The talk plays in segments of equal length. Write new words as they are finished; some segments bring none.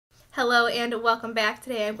Hello and welcome back.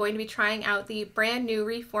 Today I'm going to be trying out the brand new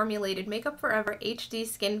reformulated Makeup Forever HD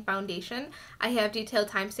Skin Foundation. I have detailed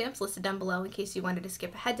timestamps listed down below in case you wanted to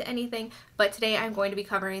skip ahead to anything, but today I'm going to be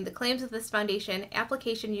covering the claims of this foundation,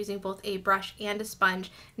 application using both a brush and a sponge,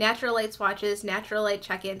 natural light swatches, natural light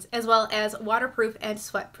check-ins, as well as waterproof and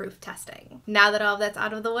sweat-proof testing. Now that all that's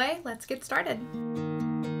out of the way, let's get started.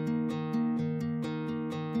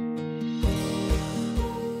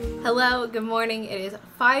 Hello, good morning. It is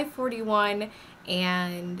 5:41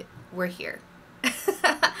 and we're here.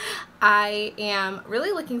 I am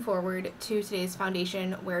really looking forward to today's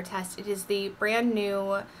foundation wear test. It is the brand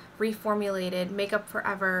new reformulated Makeup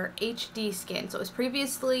Forever HD Skin. So it was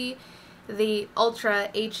previously the Ultra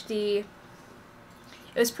HD.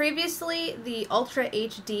 It was previously the Ultra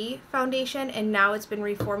HD foundation, and now it's been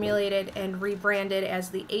reformulated and rebranded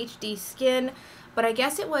as the HD Skin. But I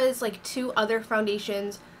guess it was like two other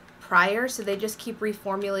foundations prior, so they just keep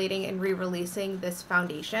reformulating and re-releasing this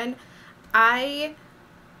foundation. I'm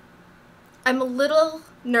a little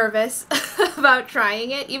nervous about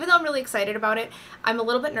trying it. Even though I'm really excited about it, I'm a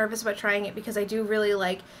little bit nervous about trying it because I do really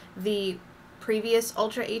like the previous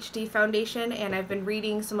Ultra HD foundation, and I've been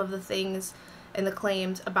reading some of the things and the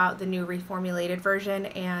claims about the new reformulated version,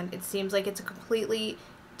 and it seems like it's a completely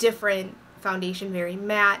different foundation, very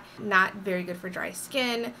matte, not very good for dry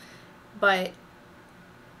skin, but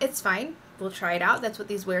it's fine. We'll try it out. That's what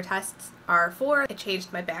these wear tests are for. I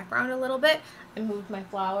changed my background a little bit. I moved my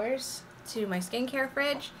flowers to my skincare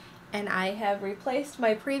fridge, and I have replaced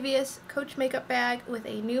my previous Coach makeup bag with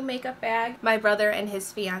a new makeup bag. My brother and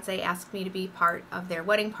his fiance asked me to be part of their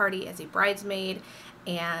wedding party as a bridesmaid,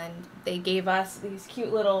 and they gave us these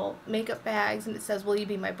cute little makeup bags, and it says, "Will you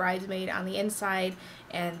be my bridesmaid?" on the inside,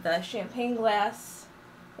 and the champagne glass,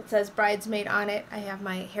 it says bridesmaid on it. I have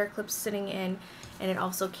my hair clips sitting in, and it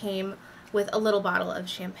also came with a little bottle of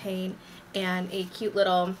champagne and a cute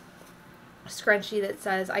little scrunchie that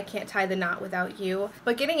says, "I can't tie the knot without you."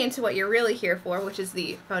 But getting into what you're really here for, which is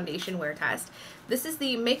the foundation wear test, this is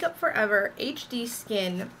the Makeup Forever HD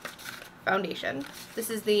Skin foundation. This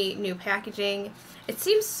is the new packaging. It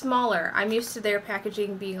seems smaller. I'm used to their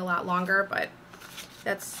packaging being a lot longer, but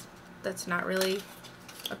that's not really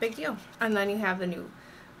a big deal. And then you have the new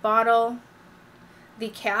bottle. The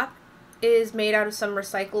cap is made out of some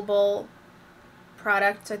recyclable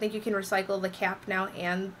product, so I think you can recycle the cap now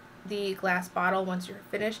and the glass bottle once you're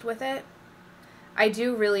finished with it. I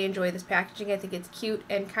do really enjoy this packaging. I think it's cute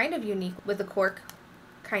and kind of unique with a cork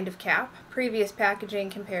kind of cap. Previous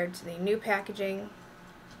packaging compared to the new packaging.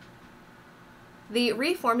 The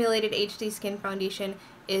reformulated HD Skin Foundation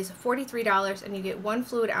is $43, and you get 1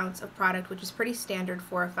 fluid ounce of product, which is pretty standard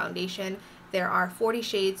for a foundation. There are 40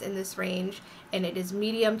 shades in this range, and it is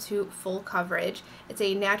medium to full coverage. It's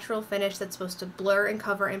a natural finish that's supposed to blur and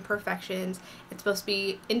cover imperfections. It's supposed to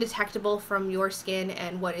be indetectable from your skin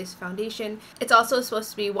and what is foundation. It's also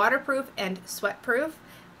supposed to be waterproof and sweat-proof,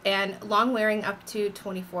 and long wearing up to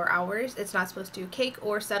 24 hours. It's not supposed to cake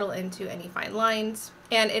or settle into any fine lines.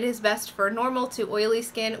 And it is best for normal to oily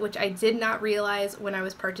skin, which I did not realize when I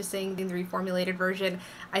was purchasing the reformulated version.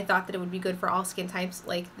 I thought that it would be good for all skin types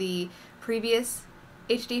like the previous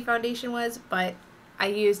HD foundation was, but I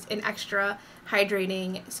used an extra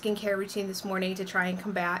hydrating skincare routine this morning to try and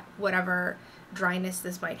combat whatever dryness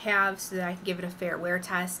this might have so that I can give it a fair wear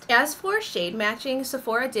test. As for shade matching,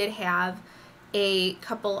 Sephora did have a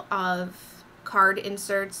couple of card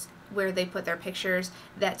inserts where they put their pictures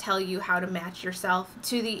that tell you how to match yourself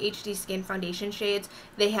to the HD Skin Foundation shades.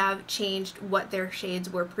 They have changed what their shades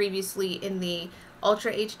were previously in the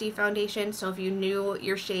Ultra HD foundation, so if you knew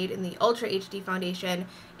your shade in the Ultra HD foundation,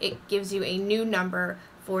 it gives you a new number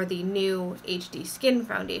for the new HD Skin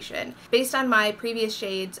Foundation. Based on my previous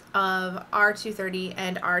shades of R230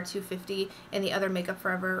 and R250 and the other Makeup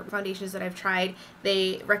Forever foundations that I've tried,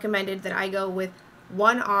 they recommended that I go with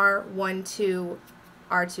 1R, 1-2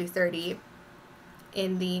 R230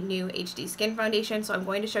 in the new HD Skin Foundation, so I'm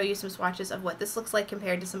going to show you some swatches of what this looks like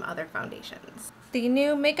compared to some other foundations. The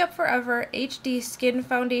new Makeup Forever HD Skin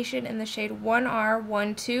Foundation in the shade 1R,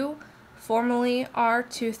 1-2, formerly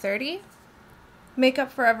R230.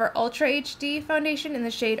 Makeup Forever Ultra HD Foundation in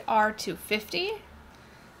the shade R250.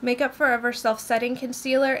 Makeup Forever Self-Setting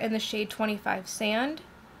Concealer in the shade 25 Sand.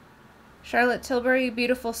 Charlotte Tilbury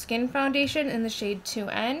Beautiful Skin Foundation in the shade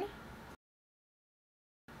 2N.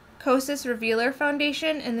 Kosas Revealer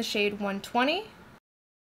Foundation in the shade 120.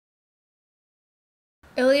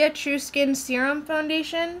 Ilia True Skin Serum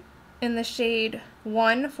Foundation in the shade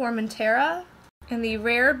 1 Formentera. And the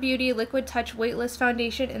Rare Beauty Liquid Touch Weightless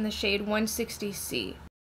Foundation in the shade 160C.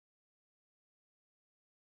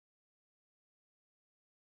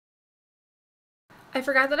 I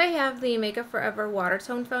forgot that I have the Makeup Forever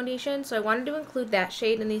Watertone Foundation, so I wanted to include that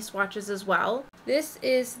shade in these swatches as well. This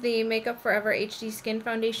is the Makeup Forever HD Skin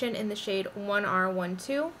Foundation in the shade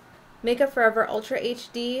 1R12. Makeup Forever Ultra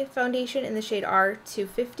HD Foundation in the shade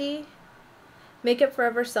R250. Makeup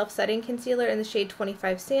Forever Self-Setting Concealer in the shade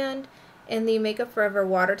 25 Sand. And the Makeup Forever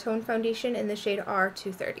Watertone Foundation in the shade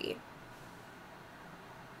R230.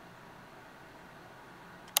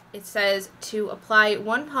 It says to apply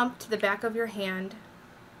one pump to the back of your hand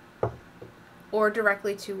or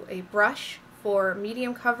directly to a brush for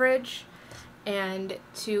medium coverage, and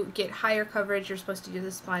to get higher coverage you're supposed to use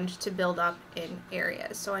a sponge to build up in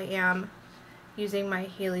areas. So I am using my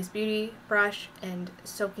Haley's Beauty brush and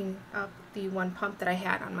soaking up the one pump that I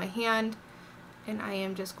had on my hand, and I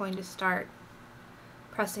am just going to start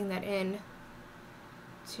pressing that in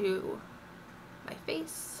to my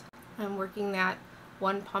face. I'm working that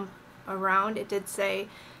one pump around. It did say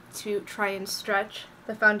to try and stretch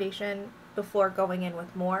the foundation before going in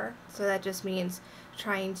with more, so that just means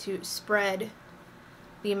trying to spread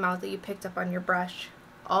the amount that you picked up on your brush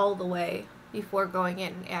all the way before going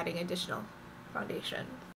in and adding additional foundation.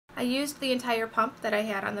 I used the entire pump that I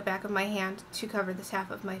had on the back of my hand to cover this half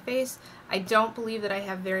of my face. I don't believe that I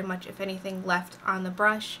have very much, if anything, left on the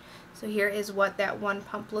brush, so here is what that one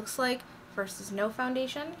pump looks like versus no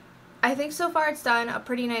foundation. I think so far it's done a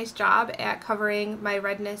pretty nice job at covering my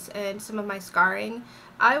redness and some of my scarring.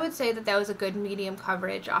 I would say that that was a good medium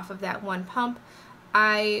coverage off of that one pump.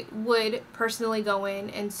 I would personally go in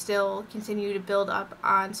and still continue to build up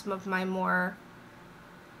on some of my more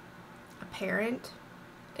apparent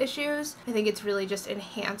issues. I think it's really just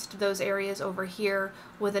enhanced those areas over here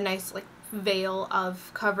with a nice like veil of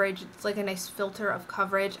coverage. It's like a nice filter of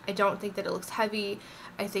coverage. I don't think that it looks heavy.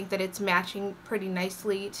 I think that it's matching pretty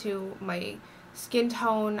nicely to my skin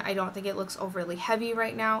tone. I don't think it looks overly heavy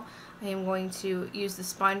right now. I am going to use the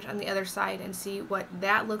sponge on the other side and see what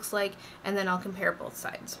that looks like, and then I'll compare both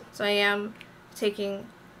sides. So I am taking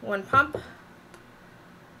one pump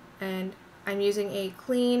and I'm using a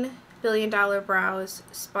clean Billion Dollar Brows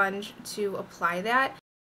sponge to apply that.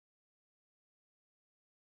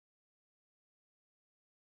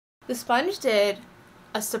 The sponge did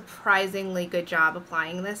a surprisingly good job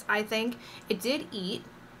applying this, I think. It did eat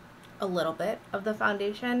a little bit of the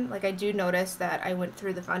foundation. Like, I do notice that I went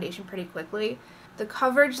through the foundation pretty quickly. The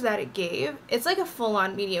coverage that it gave, it's like a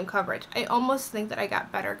full-on medium coverage. I almost think that I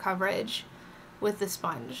got better coverage with the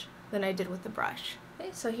sponge than I did with the brush.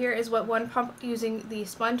 Okay, so here is what one pump using the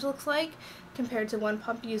sponge looks like compared to one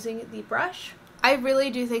pump using the brush. I really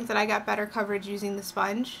do think that I got better coverage using the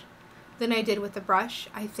sponge than I did with the brush.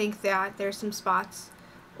 I think that there's some spots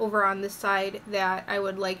over on this side that I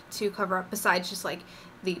would like to cover up, besides just like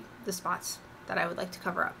the spots that I would like to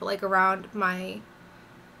cover up, but like around my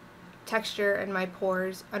texture and my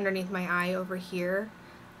pores underneath my eye over here,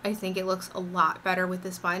 I think it looks a lot better with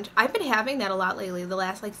the sponge. I've been having that a lot lately. The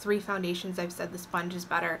last like 3 foundations I've said the sponge is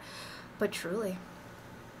better, but truly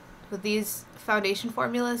with these foundation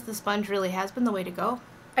formulas, the sponge really has been the way to go.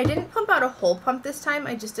 I didn't pump out a whole pump this time.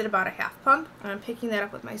 I just did about a half pump, and I'm picking that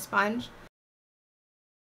up with my sponge.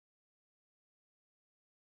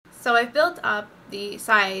 So I've built up the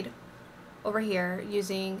side over here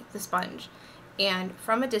using the sponge, and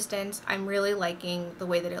from a distance I'm really liking the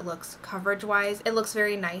way that it looks coverage wise. It looks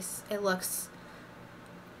very nice. It looks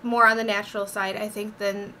more on the natural side, I think,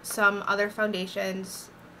 than some other foundations.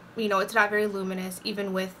 You know, it's not very luminous.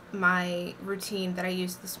 Even with my routine that I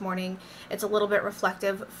used this morning, it's a little bit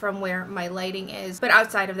reflective from where my lighting is, but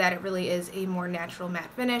outside of that it really is a more natural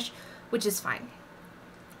matte finish, which is fine.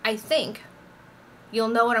 I think you'll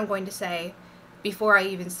know what I'm going to say before I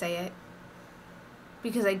even say it,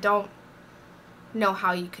 because I don't know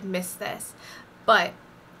how you could miss this. But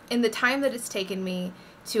in the time that it's taken me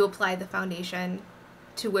to apply the foundation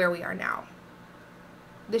to where we are now,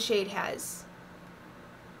 the shade has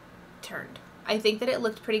turned. I think that it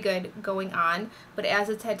looked pretty good going on, but as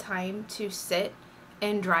it's had time to sit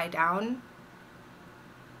and dry down,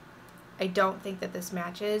 I don't think that this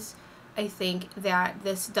matches. I think that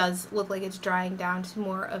this does look like it's drying down to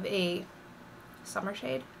more of a summer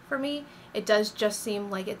shade for me. It does just seem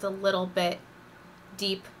like it's a little bit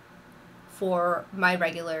deep for my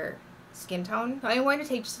regular skin tone. I'm going to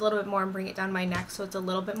take just a little bit more and bring it down my neck so it's a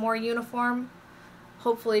little bit more uniform.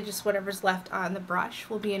 Hopefully just whatever's left on the brush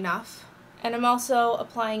will be enough. And I'm also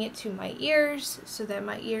applying it to my ears so that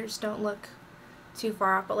my ears don't look too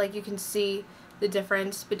far off, but like you can see the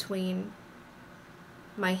difference between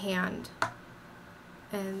my hand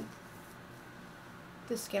and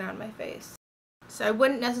the skin on my face. So I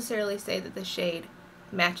wouldn't necessarily say that the shade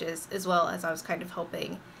matches as well as I was kind of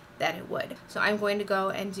hoping that it would. So I'm going to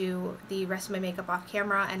go and do the rest of my makeup off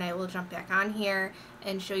camera, and I will jump back on here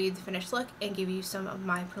and show you the finished look and give you some of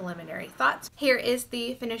my preliminary thoughts. Here is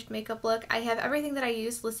the finished makeup look. I have everything that I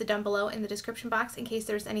used listed down below in the description box in case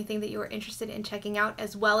there's anything that you were interested in checking out,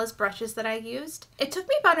 as well as brushes that I used. It took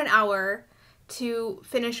me about an hour to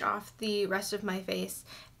finish off the rest of my face,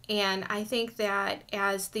 and I think that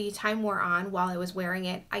as the time wore on while I was wearing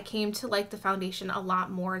it, I came to like the foundation a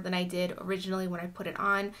lot more than I did originally when I put it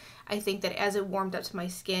on. I think that as it warmed up to my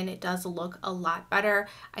skin, it does look a lot better.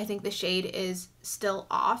 I think the shade is still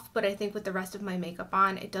off, but I think with the rest of my makeup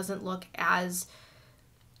on, it doesn't look as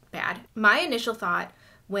bad. My initial thought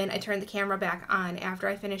when I turned the camera back on after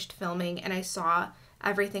I finished filming and I saw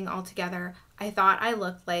everything all together, I thought I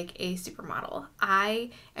looked like a supermodel.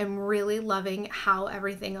 I am really loving how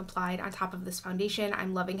everything applied on top of this foundation.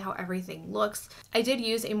 I'm loving how everything looks. I did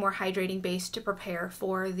use a more hydrating base to prepare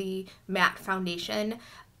for the matte foundation,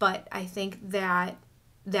 but I think that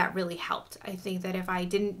really helped. I think that if I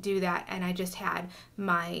didn't do that and I just had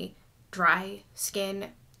my dry skin,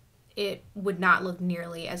 it would not look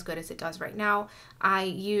nearly as good as it does right now. I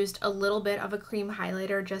used a little bit of a cream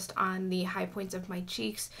highlighter just on the high points of my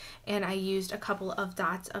cheeks, and I used a couple of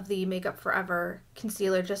dots of the Makeup Forever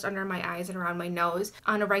concealer just under my eyes and around my nose.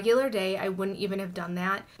 On a regular day, I wouldn't even have done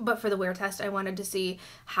that, but for the wear test, I wanted to see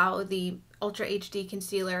how the Ultra HD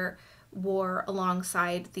concealer wore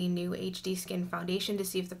alongside the new HD Skin foundation to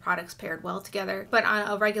see if the products paired well together. But on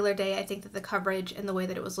a regular day, I think that the coverage and the way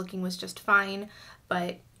that it was looking was just fine,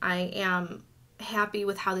 but I am happy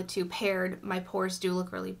with how the two paired. My pores do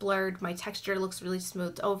look really blurred. My texture looks really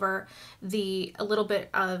smoothed over. A little bit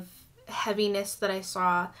of heaviness that I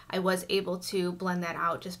saw, I was able to blend that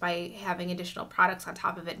out just by having additional products on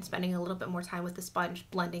top of it and spending a little bit more time with the sponge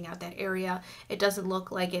blending out that area. It doesn't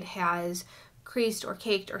look like it has creased or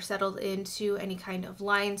caked or settled into any kind of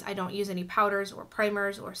lines. I don't use any powders or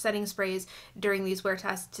primers or setting sprays during these wear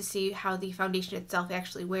tests to see how the foundation itself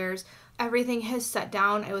actually wears. Everything has set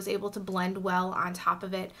down. I was able to blend well on top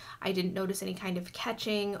of it. I didn't notice any kind of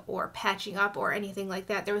catching or patching up or anything like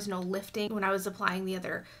that. There was no lifting when I was applying the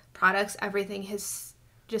other products. Everything has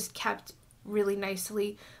just kept really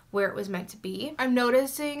nicely where it was meant to be. I'm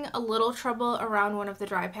noticing a little trouble around one of the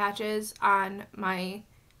dry patches on my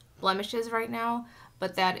blemishes right now,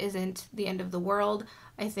 but that isn't the end of the world.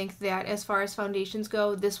 I think that as far as foundations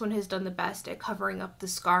go, this one has done the best at covering up the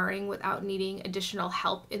scarring without needing additional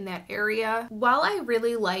help in that area. While I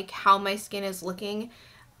really like how my skin is looking,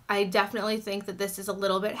 I definitely think that this is a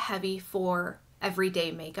little bit heavy for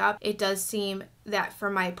everyday makeup. It does seem that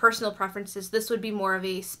for my personal preferences, this would be more of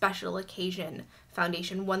a special occasion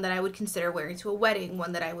foundation, one that I would consider wearing to a wedding,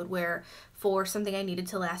 one that I would wear for something I needed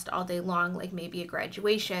to last all day long, like maybe a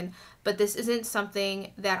graduation, but this isn't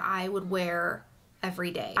something that I would wear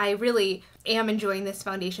every day. I really am enjoying this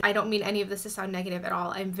foundation. I don't mean any of this to sound negative at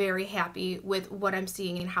all. I'm very happy with what I'm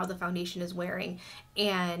seeing and how the foundation is wearing,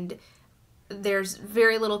 and there's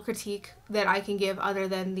very little critique that I can give other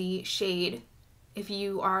than the shade. If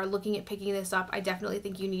you are looking at picking this up, I definitely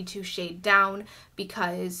think you need to shade down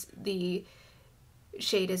because the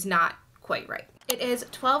shade is not quite right. It is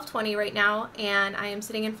 12:20 right now, and I am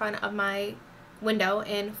sitting in front of my window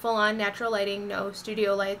in full-on natural lighting, no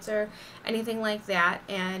studio lights or anything like that,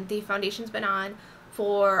 and the foundation's been on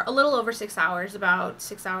for a little over 6 hours, about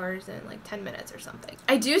 6 hours and like 10 minutes or something.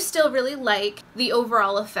 I do still really like the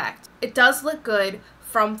overall effect. It does look good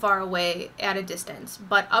from far away at a distance,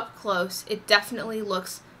 but up close it definitely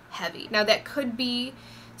looks heavy. Now that could be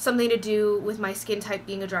something to do with my skin type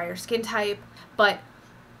being a drier skin type, but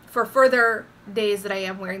for further days that I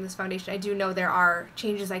am wearing this foundation, I do know there are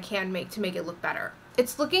changes I can make to make it look better.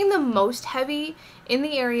 It's looking the most heavy in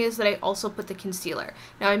the areas that I also put the concealer.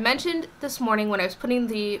 Now I mentioned this morning when I was putting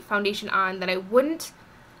the foundation on that I wouldn't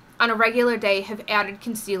on a regular day have added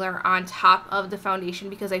concealer on top of the foundation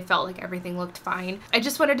because I felt like everything looked fine. I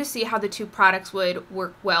just wanted to see how the two products would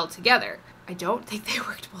work well together. I don't think they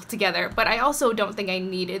worked well together, but I also don't think I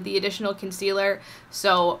needed the additional concealer,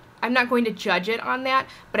 so I'm not going to judge it on that,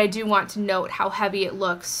 but I do want to note how heavy it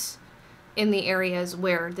looks in the areas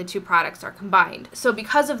where the two products are combined. So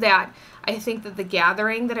because of that, I think that the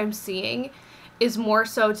gathering that I'm seeing is more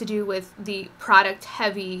so to do with the product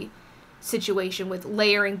heavy situation with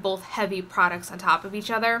layering both heavy products on top of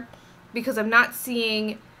each other, because I'm not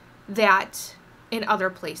seeing that in other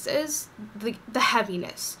places, the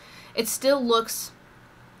heaviness. It still looks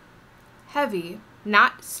heavy,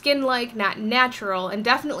 not skin-like, not natural, and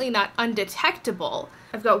definitely not undetectable.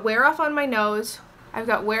 I've got wear off on my nose, I've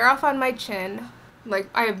got wear off on my chin, like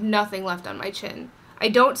I have nothing left on my chin. I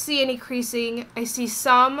don't see any creasing. I see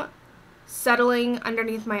some settling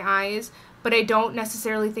underneath my eyes, but I don't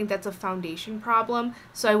necessarily think that's a foundation problem,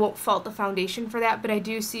 so I won't fault the foundation for that, but I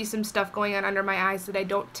do see some stuff going on under my eyes that I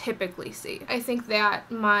don't typically see. I think that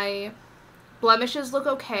my blemishes look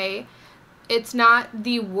okay. It's not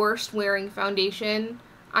the worst wearing foundation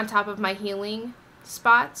on top of my healing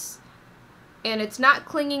spots, and it's not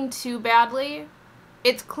clinging too badly.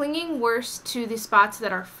 It's clinging worse to the spots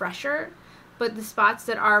that are fresher, but the spots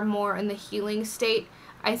that are more in the healing state,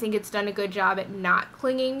 I think it's done a good job at not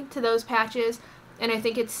clinging to those patches, and I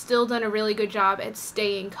think it's still done a really good job at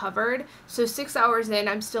staying covered. So 6 hours in,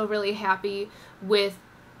 I'm still really happy with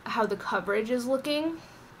how the coverage is looking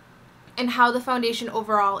and how the foundation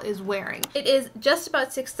overall is wearing. It is just about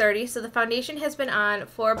 6:30, so the foundation has been on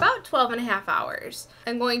for about 12.5 hours.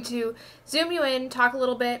 I'm going to zoom you in, talk a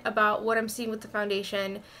little bit about what I'm seeing with the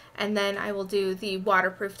foundation, and then I will do the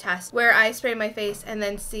waterproof test where I spray my face and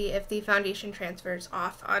then see if the foundation transfers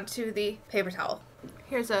off onto the paper towel.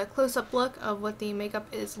 Here's a close-up look of what the makeup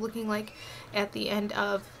is looking like at the end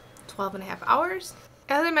of 12.5 hours.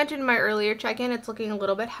 As I mentioned in my earlier check-in, it's looking a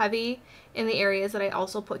little bit heavy in the areas that I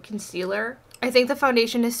also put concealer. I think the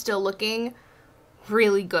foundation is still looking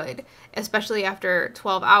really good, especially after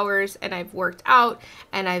 12 hours and I've worked out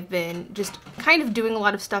and I've been just kind of doing a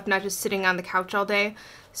lot of stuff, not just sitting on the couch all day.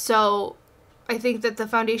 So I think that the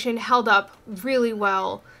foundation held up really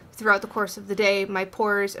well throughout the course of the day. My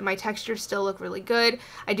pores and my texture still look really good.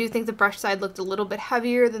 I do think the brush side looked a little bit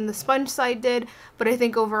heavier than the sponge side did, but I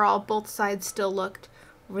think overall both sides still looked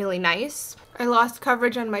really nice. I lost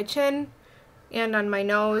coverage on my chin and on my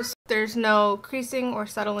nose. There's no creasing or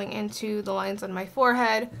settling into the lines on my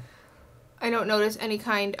forehead. I don't notice any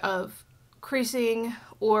kind of creasing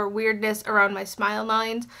or weirdness around my smile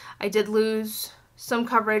lines. I did lose some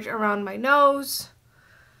coverage around my nose,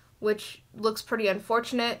 which looks pretty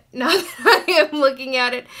unfortunate now that I am looking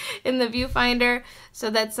at it in the viewfinder. So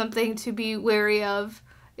that's something to be wary of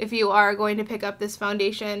if you are going to pick up this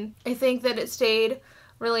foundation. I think that it stayed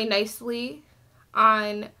really nicely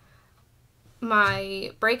on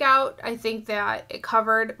my breakout. I think that it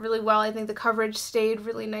covered really well. I think the coverage stayed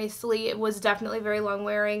really nicely. It was definitely very long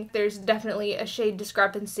wearing. There's definitely a shade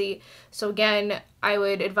discrepancy. So again, I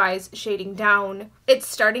would advise shading down. It's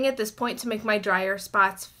starting at this point to make my drier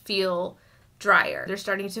spots feel drier. They're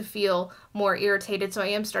starting to feel more irritated, so I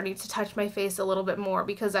am starting to touch my face a little bit more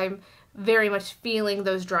because I'm very much feeling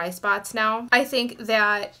those dry spots now. I think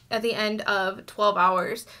that at the end of 12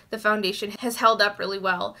 hours, the foundation has held up really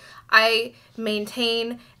well. I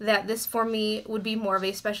maintain that this for me would be more of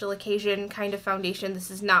a special occasion kind of foundation.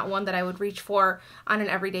 This is not one that I would reach for on an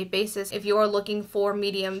everyday basis. If you're looking for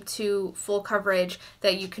medium to full coverage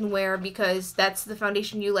that you can wear because that's the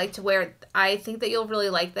foundation you like to wear, I think that you'll really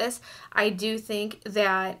like this. I do think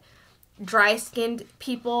that dry-skinned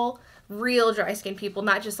people, real dry skin people,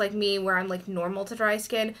 not just like me where I'm like normal to dry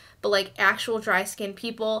skin, but like actual dry skin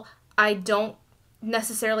people, I don't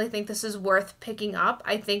necessarily think this is worth picking up.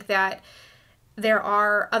 I think that there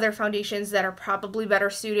are other foundations that are probably better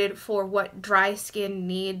suited for what dry skin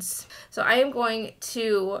needs. So I am going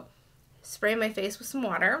to spray my face with some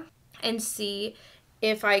water and see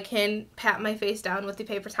if I can pat my face down with the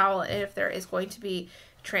paper towel and if there is going to be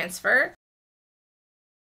transfer.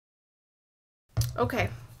 Okay.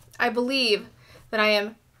 I believe that I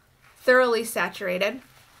am thoroughly saturated.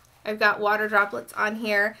 I've got water droplets on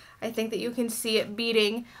here. I think that you can see it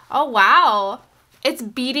beading. Oh, wow. It's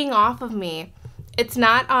beading off of me. It's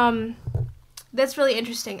not, that's really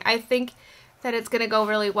interesting. I think that it's going to go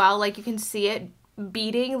really well. Like, you can see it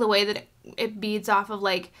beading the way that it beads off of,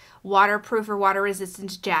 like, waterproof or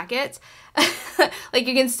water-resistant jackets. Like,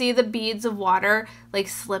 you can see the beads of water, like,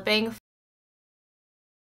 slipping.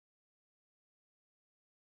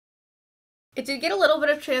 It did get a little bit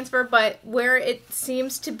of transfer, but where it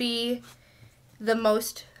seems to be the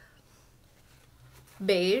most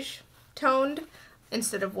beige toned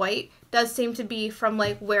instead of white does seem to be from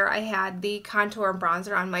like where I had the contour and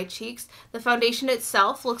bronzer on my cheeks. The foundation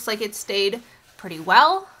itself looks like it stayed pretty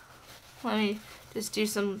well. Let me just do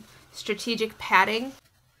some strategic patting.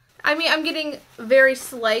 I mean, I'm getting very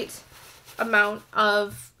slight amount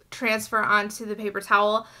of transfer onto the paper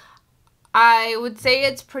towel. I would say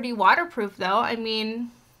it's pretty waterproof though. I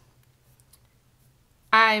mean,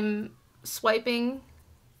 I'm swiping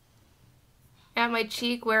at my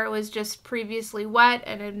cheek where it was just previously wet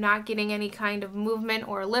and I'm not getting any kind of movement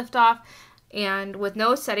or lift off, and with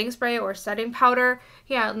no setting spray or setting powder,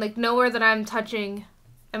 yeah, like nowhere that I'm touching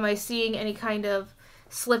am I seeing any kind of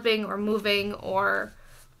slipping or moving or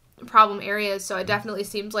problem areas. So it definitely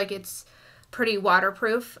seems like it's pretty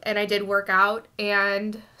waterproof, and I did work out,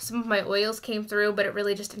 and some of my oils came through, but it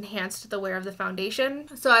really just enhanced the wear of the foundation.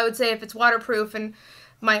 So I would say if it's waterproof and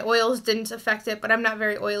my oils didn't affect it, but I'm not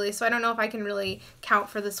very oily, so I don't know if I can really count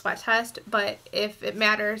for the sweat test, but if it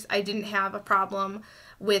matters, I didn't have a problem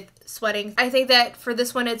with sweating. I think that for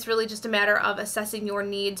this one, it's really just a matter of assessing your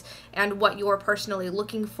needs and what you're personally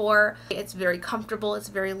looking for. It's very comfortable. It's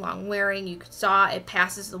very long wearing. You saw it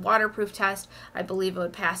passes the waterproof test. I believe it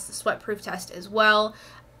would pass the sweatproof test as well.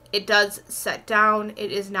 It does set down.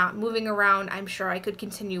 It is not moving around. I'm sure I could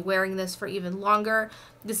continue wearing this for even longer.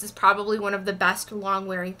 This is probably one of the best long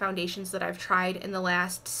wearing foundations that I've tried in the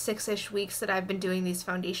last 6-ish weeks that I've been doing these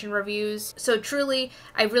foundation reviews. So truly,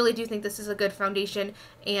 I really do think this is a good foundation,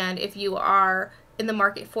 and if you are in the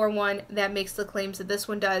market for one that makes the claims that this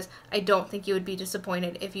one does, I don't think you would be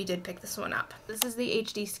disappointed if you did pick this one up. This is the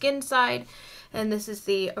HD skin side, and this is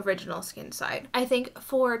the original skin side. I think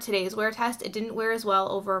for today's wear test, it didn't wear as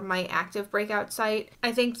well over my active breakout site.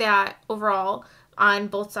 I think that overall, on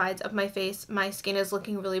both sides of my face, my skin is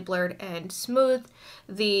looking really blurred and smooth.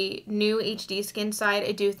 The new HD skin side,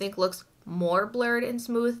 I do think looks more blurred and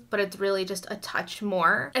smooth, but it's really just a touch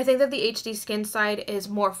more. I think that the HD skin side is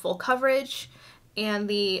more full coverage, and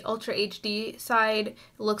the Ultra HD side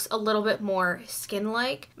looks a little bit more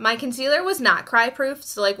skin-like. My concealer was not cry-proof,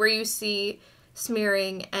 so like where you see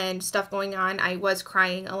smearing and stuff going on, I was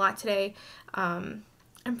crying a lot today.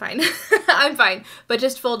 I'm fine. I'm fine. But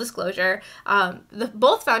just full disclosure,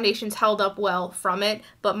 both foundations held up well from it,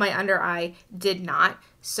 but my under eye did not.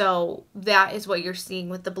 So that is what you're seeing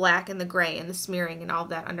with the black and the gray and the smearing and all of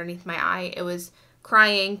that underneath my eye. It was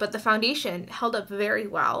crying, but the foundation held up very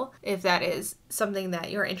well, if that is something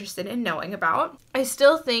that you're interested in knowing about. I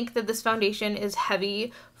still think that this foundation is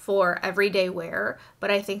heavy for everyday wear,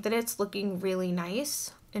 but I think that it's looking really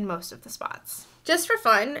nice in most of the spots. Just for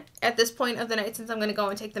fun, at this point of the night, since I'm going to go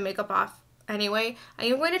and take the makeup off anyway, I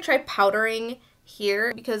am going to try powdering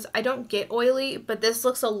here because I don't get oily, but this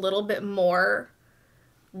looks a little bit more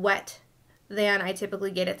wet than I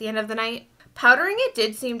typically get at the end of the night. Powdering it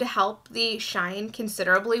did seem to help the shine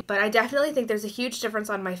considerably, but I definitely think there's a huge difference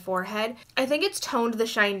on my forehead. I think it's toned the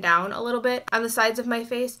shine down a little bit on the sides of my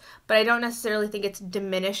face, but I don't necessarily think it's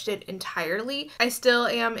diminished it entirely. I still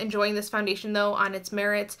am enjoying this foundation though on its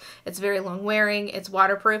merits. It's very long wearing, it's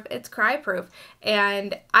waterproof, it's cry proof,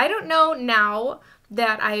 and I don't know now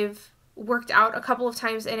that I've worked out a couple of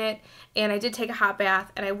times in it, and I did take a hot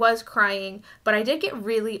bath and I was crying, but I did get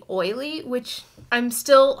really oily, which I'm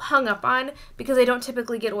still hung up on because I don't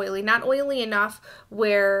typically get oily. Not oily enough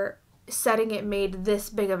where setting it made this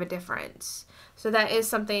big of a difference. So that is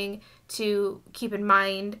something to keep in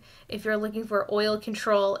mind if you're looking for oil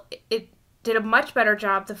control. It did a much better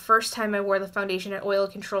job the first time I wore the foundation at oil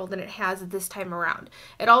control than it has this time around.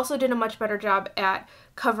 It also did a much better job at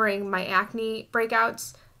covering my acne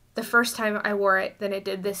breakouts the first time I wore it than it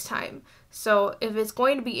did this time. So if it's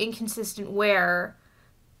going to be inconsistent wear,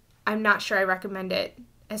 I'm not sure I recommend it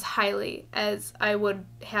as highly as I would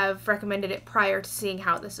have recommended it prior to seeing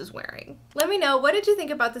how this is wearing. Let me know, what did you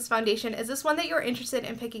think about this foundation? Is this one that you're interested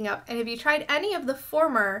in picking up? And have you tried any of the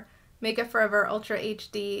former Makeup Forever Ultra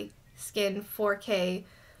HD Skin 4K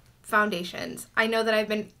foundations? I know that I've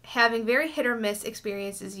been having very hit or miss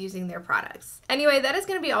experiences using their products. Anyway, that is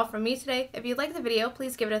going to be all from me today. If you liked the video,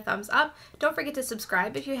 please give it a thumbs up. Don't forget to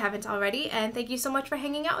subscribe if you haven't already, and thank you so much for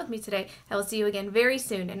hanging out with me today. I will see you again very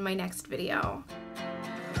soon in my next video.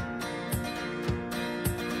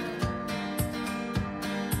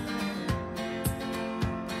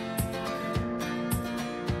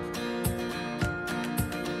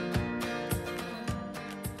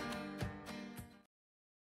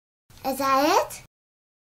 Is that it?